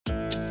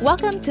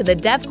Welcome to the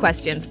Dev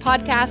Questions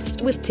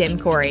podcast with Tim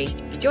Corey.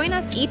 Join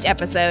us each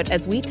episode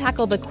as we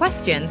tackle the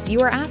questions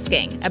you are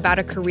asking about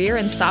a career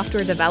in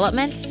software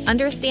development,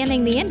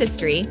 understanding the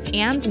industry,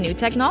 and new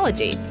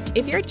technology.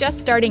 If you're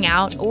just starting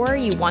out or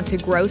you want to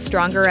grow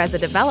stronger as a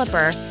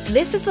developer,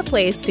 this is the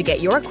place to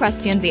get your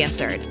questions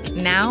answered.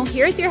 Now,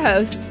 here's your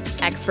host,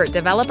 expert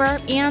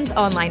developer and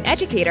online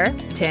educator,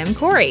 Tim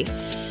Corey.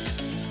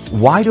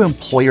 Why do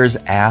employers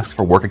ask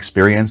for work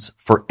experience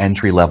for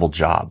entry-level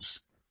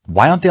jobs?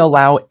 Why don't they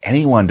allow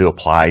anyone to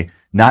apply,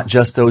 not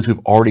just those who've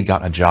already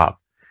gotten a job?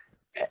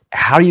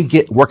 How do you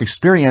get work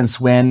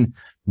experience when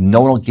no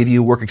one will give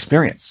you work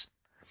experience?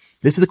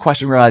 This is the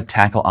question we're going to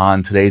tackle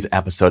on today's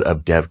episode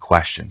of Dev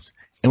Questions.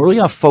 And we're really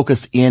going to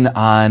focus in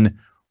on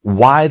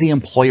why the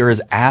employer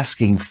is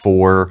asking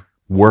for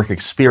work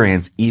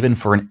experience, even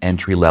for an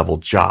entry-level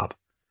job.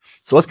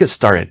 So let's get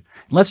started.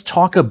 Let's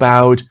talk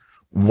about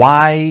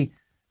why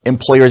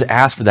employers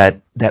ask for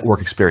that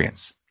work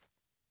experience.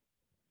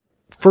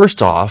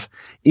 First off,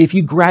 if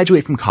you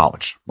graduate from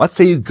college, let's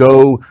say you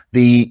go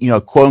the,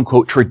 quote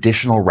unquote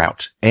traditional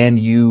route and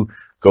you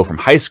go from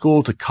high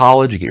school to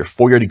college, you get your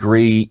 4-year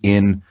degree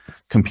in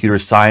computer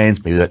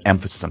science, maybe that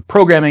emphasis on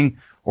programming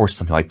or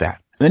something like that.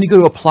 And then you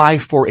go to apply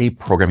for a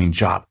programming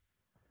job.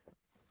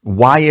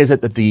 Why is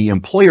it that the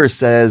employer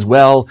says,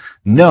 well,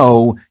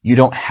 no, you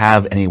don't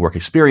have any work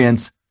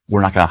experience.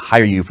 We're not going to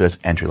hire you for this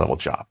entry-level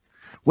job?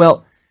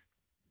 Well,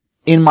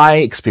 in my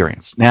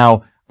experience,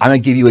 now, I'm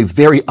going to give you a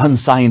very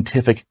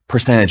unscientific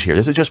percentage here.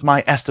 This is just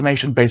my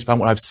estimation based on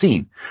what I've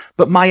seen.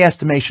 But my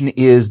estimation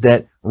is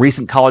that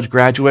recent college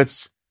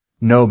graduates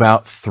know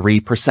about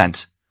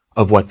 3%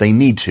 of what they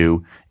need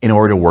to in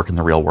order to work in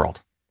the real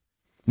world.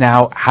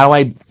 Now,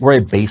 where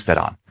do I base that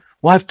on?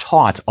 Well, I've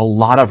taught a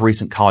lot of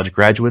recent college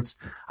graduates.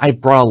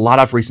 I've brought a lot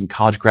of recent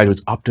college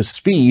graduates up to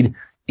speed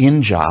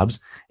in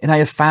jobs, and I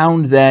have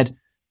found that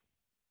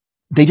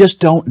they just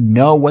don't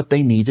know what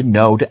they need to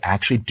know to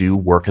actually do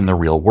work in the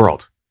real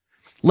world.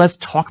 Let's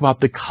talk about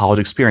the college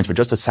experience for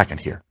just a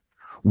second here.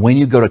 When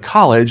you go to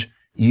college,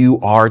 you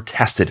are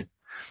tested.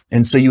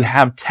 And so you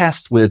have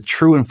tests with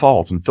true and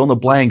false and fill in the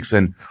blanks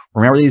and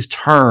remember these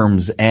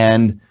terms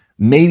and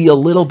maybe a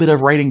little bit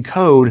of writing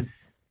code,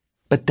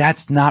 but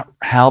that's not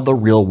how the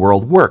real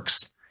world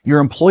works. Your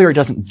employer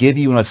doesn't give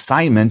you an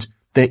assignment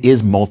that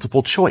is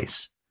multiple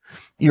choice.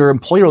 Your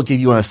employer will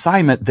give you an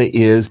assignment that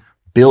is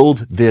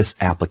build this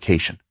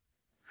application.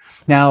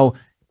 Now,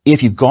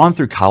 if you've gone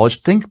through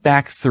college, think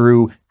back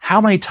through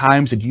how many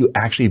times did you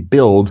actually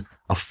build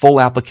a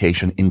full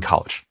application in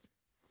college?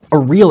 A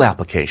real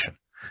application.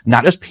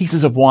 Not just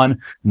pieces of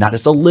one, not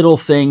just a little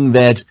thing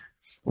that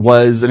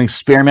was an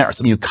experiment or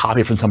something you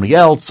copied from somebody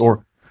else,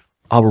 or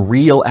a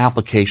real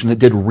application that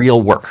did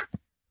real work.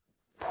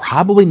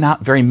 Probably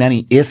not very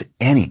many, if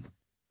any.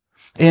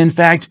 In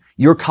fact,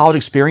 your college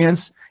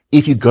experience,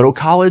 if you go to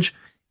college,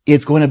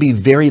 it's going to be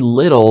very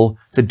little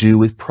to do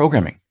with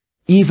programming,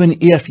 even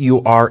if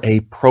you are a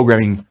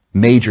programming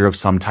major of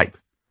some type,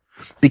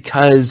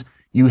 because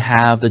you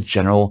have the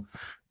general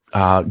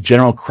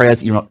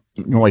credits you're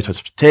normally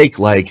supposed to take,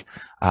 like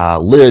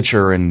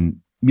literature and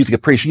music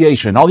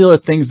appreciation and all the other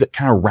things that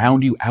kind of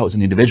round you out as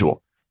an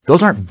individual.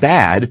 Those aren't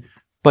bad,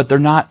 but they're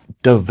not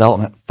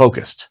development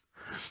focused.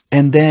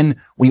 And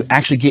then when you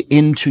actually get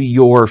into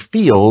your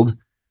field,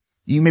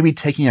 you may be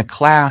taking a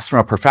class from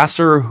a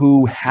professor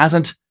who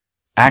hasn't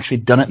actually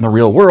done it in the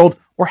real world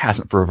or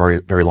hasn't for a very,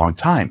 very long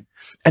time.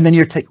 And then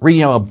you're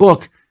reading out a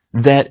book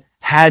that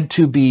had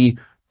to be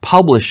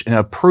published and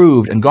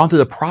approved and gone through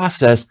the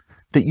process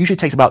that usually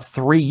takes about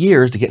 3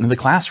 years to get into the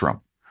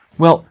classroom.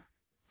 Well,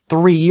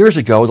 3 years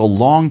ago is a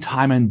long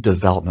time in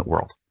development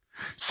world.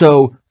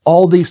 So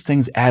all these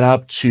things add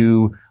up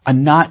to a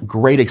not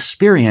great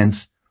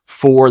experience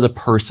for the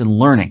person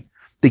learning,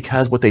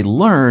 because what they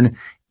learn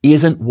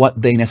isn't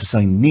what they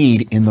necessarily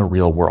need in the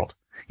real world.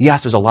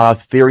 Yes, there's a lot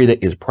of theory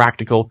that is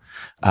practical.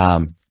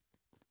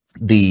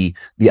 The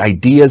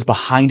ideas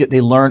behind it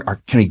they learn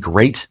can be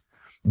great,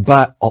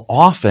 but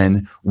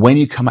often when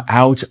you come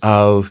out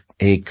of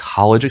a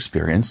college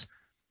experience,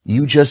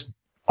 you just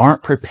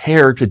aren't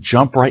prepared to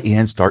jump right in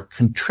and start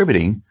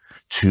contributing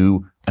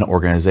to an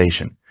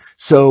organization.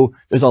 So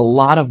there's a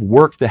lot of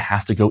work that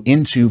has to go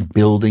into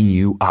building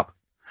you up.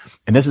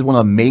 And this is one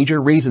of the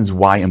major reasons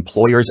why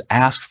employers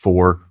ask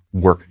for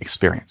work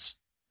experience.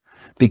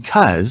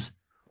 Because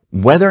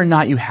whether or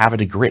not you have a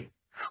degree,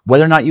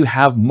 whether or not you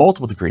have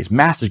multiple degrees,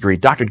 master's degree,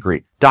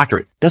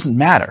 doctorate, doesn't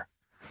matter.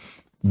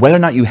 Whether or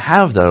not you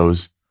have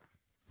those,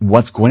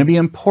 what's going to be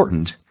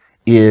important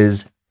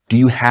is, do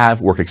you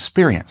have work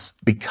experience?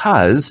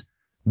 Because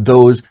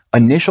those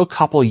initial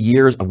couple of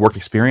years of work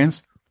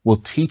experience will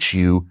teach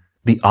you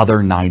the other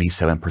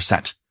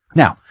 97%.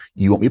 Now,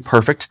 you won't be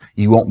perfect.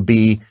 You won't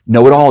be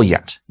know-it-all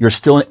yet. You're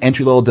still an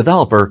entry-level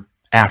developer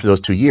after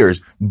those 2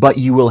 years, but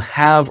you will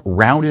have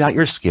rounded out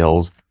your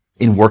skills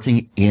in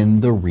working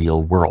in the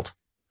real world.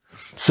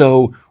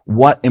 So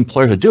what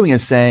employers are doing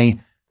is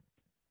saying,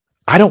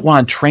 I don't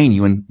want to train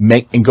you and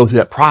go through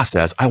that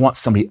process. I want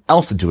somebody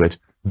else to do it.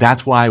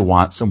 That's why I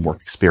want some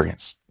work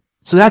experience.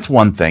 So that's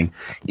one thing,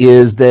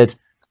 is that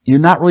you're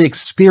not really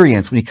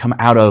experienced when you come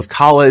out of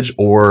college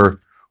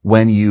or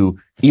when you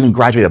even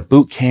graduate a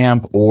boot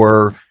camp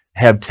or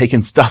have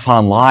taken stuff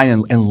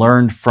online and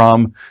learned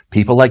from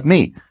people like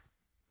me.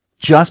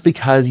 Just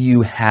because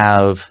you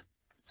have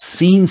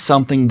seen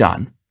something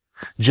done,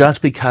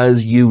 just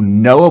because you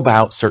know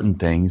about certain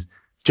things,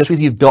 just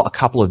because you've built a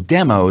couple of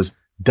demos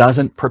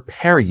doesn't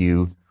prepare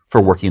you for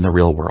working in the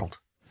real world.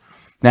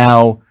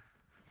 Now,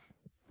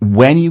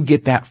 when you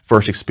get that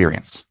first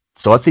experience,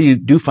 so let's say you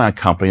do find a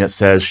company that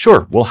says,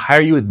 sure, we'll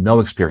hire you with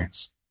no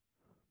experience.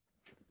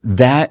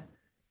 That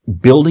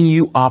building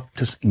you up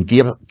and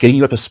getting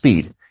you up to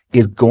speed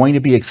is going to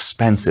be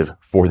expensive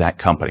for that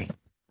company.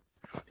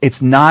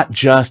 It's not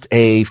just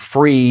a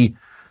free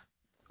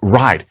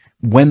ride.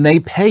 When they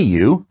pay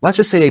you, let's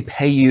just say they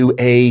pay you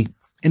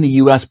in the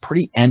US,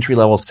 pretty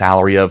entry-level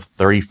salary of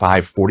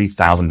 $35,000,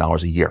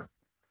 $40,000 a year.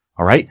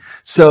 All right.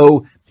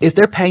 So if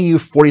they're paying you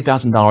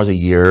 $40,000 a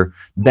year,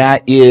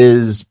 that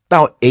is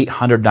about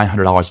 $800,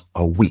 $900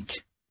 a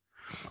week.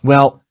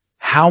 Well,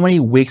 how many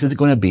weeks is it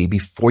going to be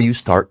before you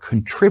start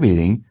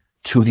contributing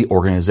to the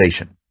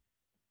organization?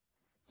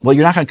 Well,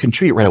 you're not going to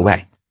contribute right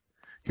away.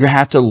 You're going to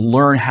have to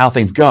learn how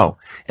things go.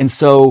 And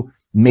so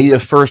maybe the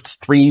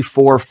first 3,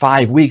 4,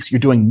 5 weeks, you're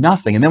doing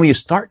nothing. And then when you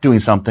start doing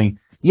something,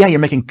 yeah, you're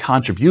making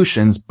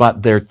contributions,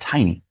 but they're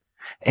tiny.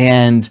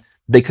 And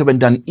they could have been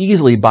done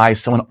easily by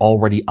someone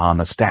already on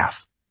the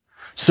staff.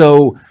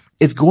 So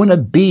it's going to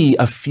be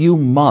a few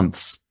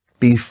months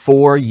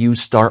before you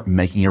start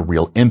making a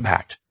real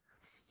impact.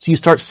 So you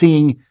start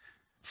seeing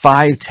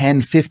 $5,000,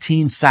 $10,000,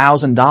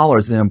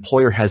 $15,000 an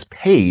employer has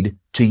paid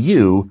to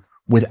you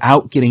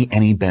without getting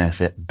any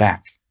benefit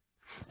back.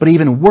 But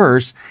even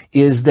worse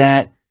is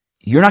that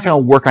you're not going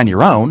to work on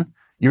your own.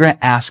 You're going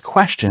to ask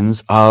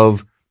questions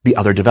of the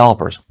other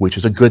developers, which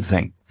is a good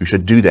thing. You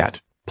should do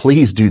that.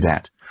 Please do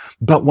that.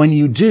 But when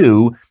you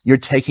do, you're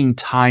taking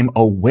time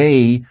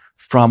away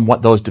from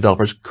what those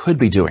developers could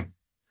be doing.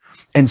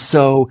 And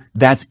so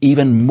that's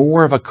even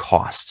more of a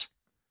cost.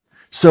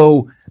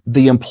 So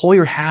the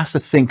employer has to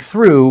think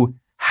through,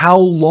 how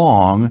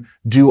long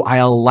do I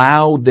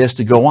allow this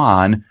to go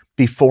on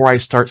before I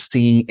start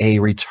seeing a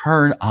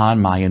return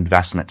on my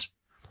investment?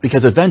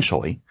 Because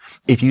eventually,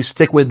 if you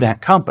stick with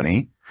that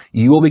company,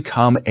 you will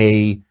become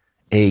a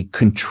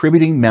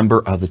contributing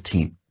member of the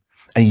team,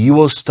 and you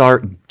will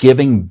start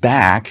giving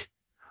back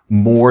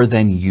more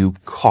than you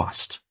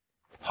cost,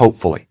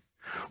 hopefully.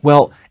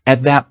 Well,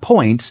 at that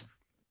point,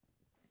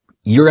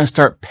 you're going to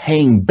start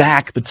paying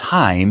back the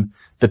time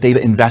that they've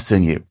invested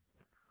in you.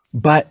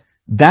 But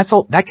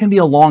that can be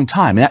a long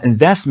time. That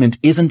investment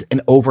isn't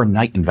an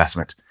overnight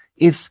investment.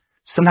 It's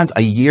sometimes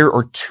a year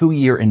or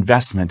 2-year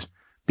investment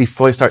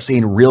before you start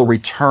seeing real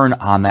return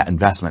on that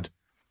investment.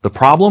 The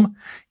problem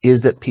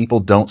is that people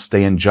don't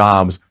stay in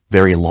jobs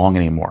very long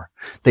anymore.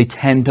 They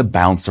tend to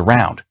bounce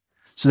around.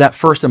 So that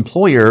first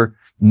employer,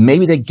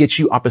 maybe they get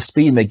you up to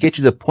speed and they get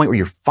you to the point where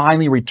you're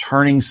finally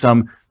returning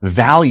some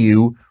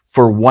value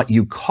for what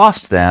you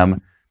cost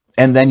them,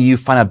 and then you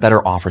find a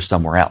better offer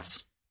somewhere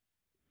else.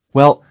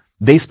 Well,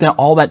 they spent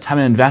all that time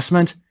and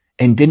investment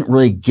and didn't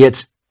really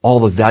get all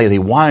the value they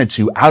wanted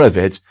to out of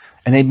it,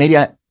 and they may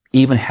not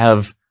even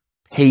have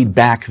paid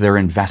back their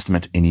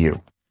investment in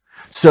you.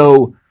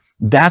 So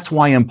that's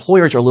why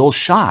employers are a little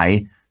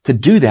shy to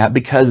do that,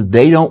 because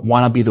they don't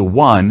want to be the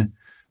one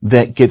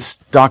that gets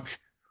stuck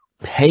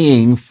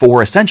paying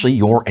for essentially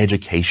your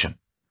education.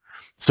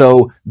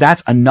 So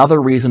that's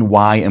another reason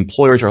why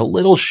employers are a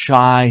little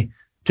shy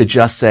to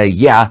just say,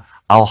 yeah,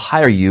 I'll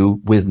hire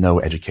you with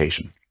no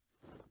education.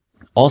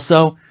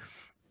 Also,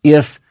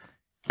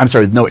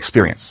 no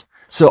experience.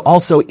 So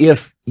also,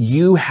 if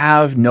you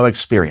have no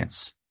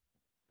experience,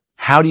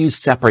 how do you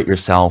separate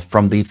yourself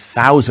from the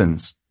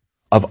thousands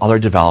of other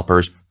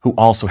developers who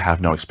also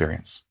have no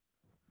experience?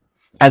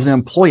 As an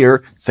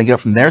employer, think of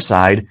it from their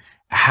side,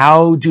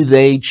 how do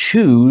they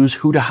choose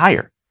who to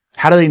hire?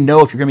 How do they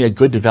know if you're going to be a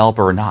good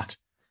developer or not?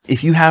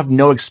 If you have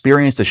no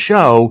experience to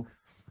show,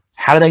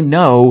 how do they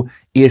know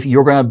if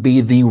you're going to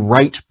be the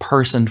right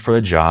person for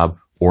the job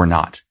or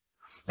not?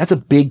 That's a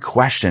big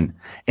question,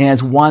 and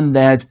it's one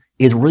that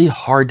is really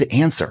hard to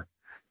answer.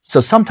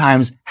 So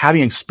sometimes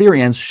having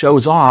experience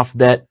shows off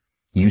that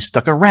you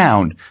stuck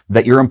around,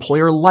 that your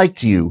employer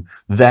liked you,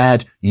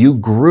 that you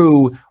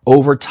grew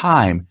over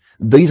time.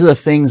 These are the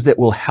things that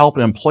will help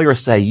an employer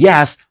say,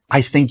 yes,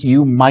 I think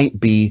you might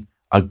be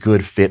a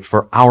good fit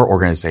for our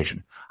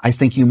organization. I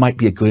think you might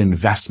be a good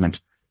investment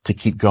to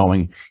keep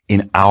going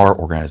in our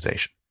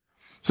organization.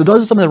 So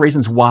those are some of the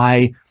reasons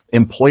why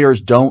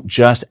employers don't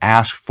just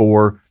ask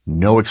for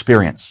no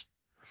experience.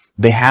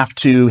 They have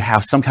to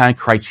have some kind of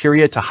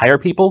criteria to hire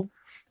people,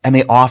 and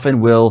they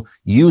often will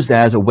use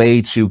that as a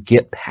way to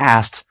get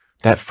past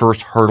that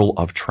first hurdle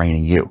of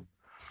training you.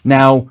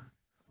 Now,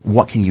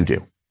 what can you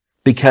do?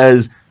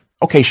 Because,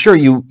 okay, sure,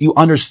 you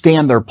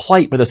understand their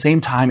plight, but at the same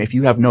time, if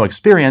you have no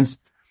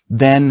experience,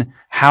 then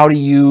how do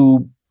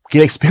you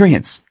get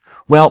experience?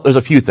 Well, there's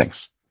a few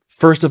things.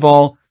 First of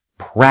all,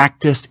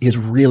 practice is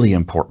really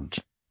important.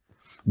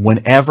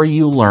 Whenever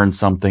you learn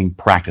something,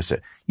 practice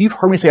it. You've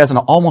heard me say that in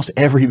almost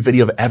every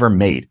video I've ever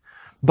made,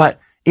 but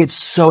it's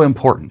so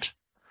important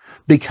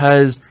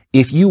because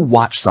if you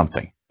watch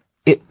something,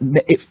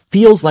 it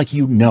feels like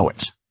you know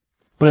it,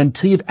 but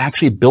until you've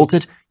actually built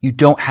it, you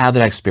don't have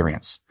that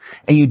experience.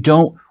 And you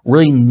don't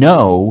really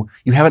know,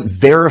 you haven't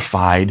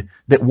verified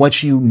that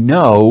what you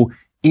know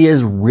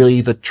is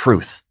really the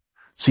truth.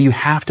 So you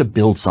have to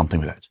build something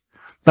with it.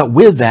 But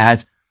with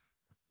that,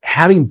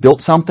 having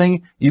built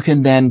something, you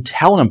can then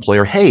tell an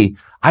employer, hey,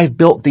 I've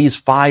built these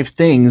 5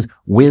 things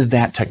with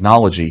that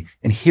technology,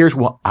 and here's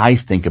what I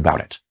think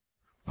about it.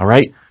 All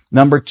right.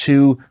 Number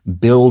 2,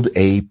 build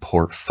a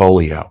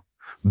portfolio.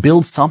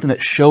 Build something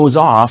that shows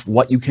off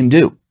what you can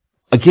do.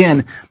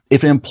 Again,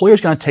 if an employer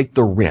is going to take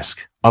the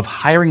risk of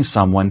hiring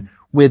someone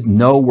with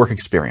no work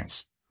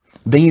experience,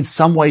 they need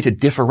some way to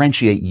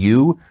differentiate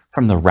you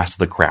from the rest of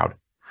the crowd.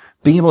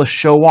 Being able to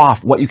show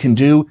off what you can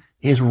do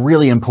is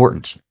really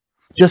important.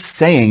 Just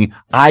saying,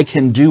 I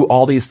can do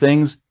all these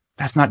things,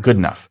 that's not good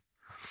enough.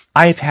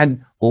 I've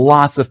had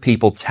lots of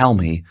people tell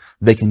me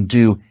they can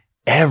do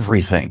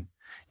everything.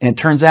 And it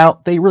turns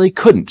out they really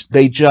couldn't.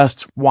 They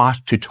just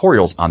watched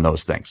tutorials on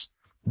those things.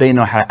 They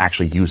know how to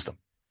actually use them.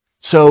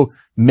 So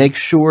make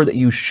sure that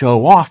you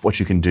show off what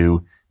you can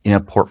do in a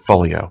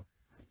portfolio.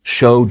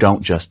 Show,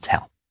 don't just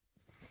tell.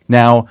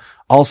 Now,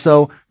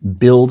 also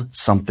build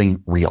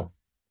something real.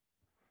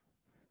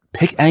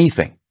 Pick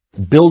anything.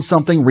 Build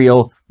something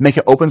real. Make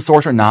it open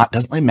source or not.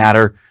 Doesn't really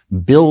matter.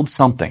 Build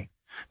something.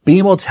 Being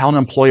able to tell an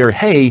employer,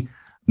 hey,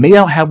 maybe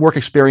I don't have work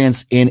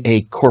experience in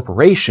a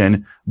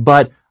corporation,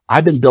 but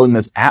I've been building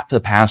this app for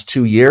the past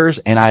 2 years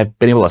and I've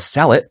been able to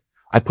sell it.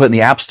 I put it in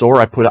the App Store.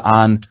 I put it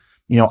on,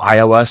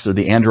 iOS or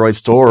the Android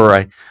store,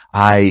 or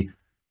I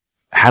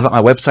have it on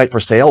my website for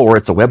sale, or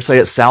it's a website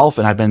itself.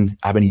 And I've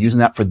been using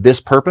that for this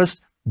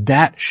purpose.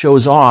 That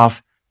shows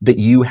off that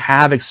you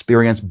have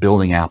experience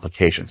building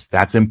applications.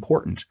 That's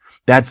important.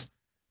 That's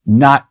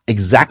not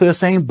exactly the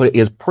same, but it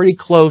is pretty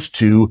close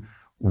to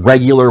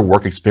regular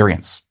work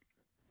experience.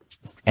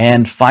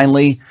 And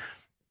finally,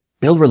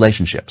 build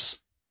relationships.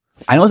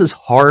 I know this is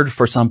hard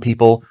for some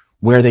people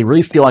where they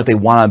really feel like they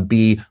want to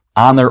be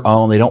on their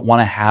own. They don't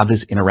want to have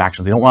this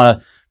interaction. They don't want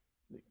to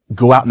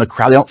go out in the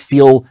crowd. They don't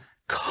feel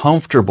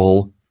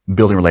comfortable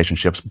building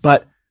relationships,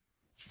 but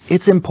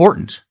it's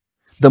important.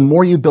 The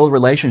more you build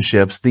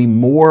relationships, the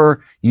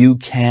more you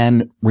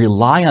can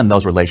rely on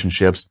those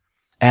relationships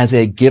as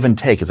a give and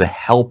take, as a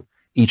help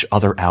each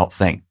other out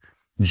thing.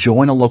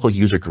 Join a local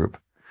user group.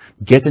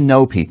 Get to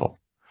know people.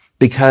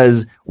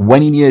 Because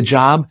when you need a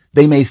job,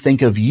 they may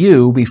think of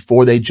you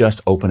before they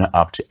just open it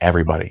up to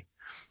everybody.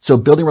 So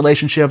building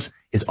relationships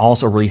is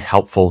also really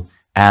helpful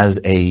as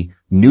a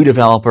new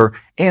developer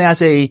and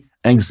as an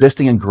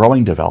existing and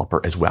growing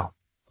developer as well.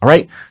 All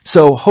right.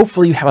 So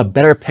hopefully you have a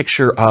better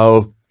picture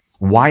of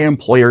why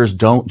employers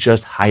don't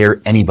just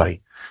hire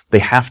anybody. They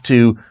have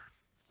to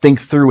think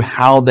through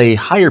how they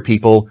hire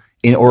people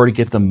in order to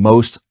get the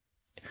most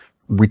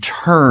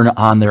return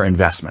on their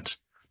investment.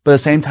 But at the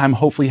same time,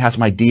 hopefully you have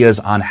some ideas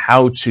on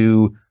how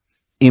to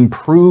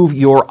improve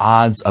your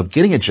odds of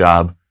getting a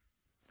job,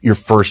 your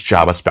first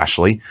job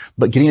especially,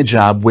 but getting a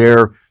job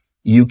where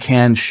you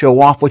can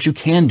show off what you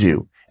can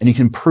do and you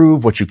can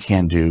prove what you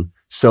can do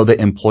so that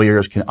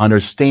employers can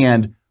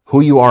understand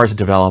who you are as a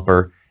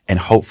developer and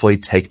hopefully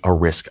take a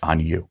risk on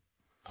you.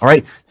 All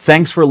right.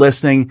 Thanks for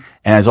listening.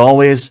 And as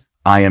always,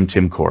 I am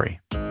Tim Corey.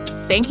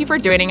 Thank you for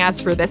joining us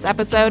for this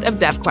episode of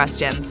Dev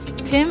Questions.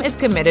 Tim is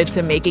committed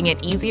to making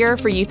it easier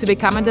for you to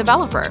become a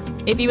developer.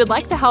 If you would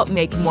like to help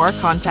make more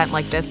content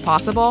like this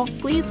possible,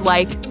 please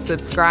like,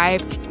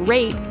 subscribe,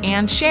 rate,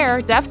 and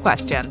share Dev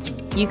Questions.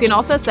 You can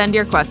also send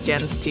your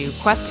questions to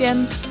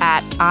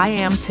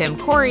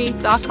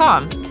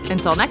questions@IamTimCorey.com.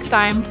 Until next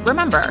time,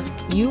 remember,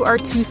 you are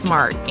too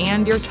smart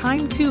and your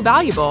time too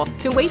valuable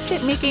to waste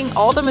it making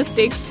all the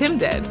mistakes Tim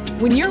did.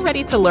 When you're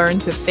ready to learn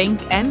to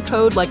think and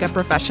code like a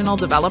professional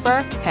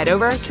developer, head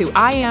over to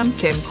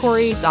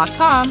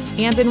IamTimCorey.com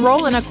and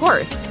enroll in a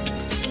course.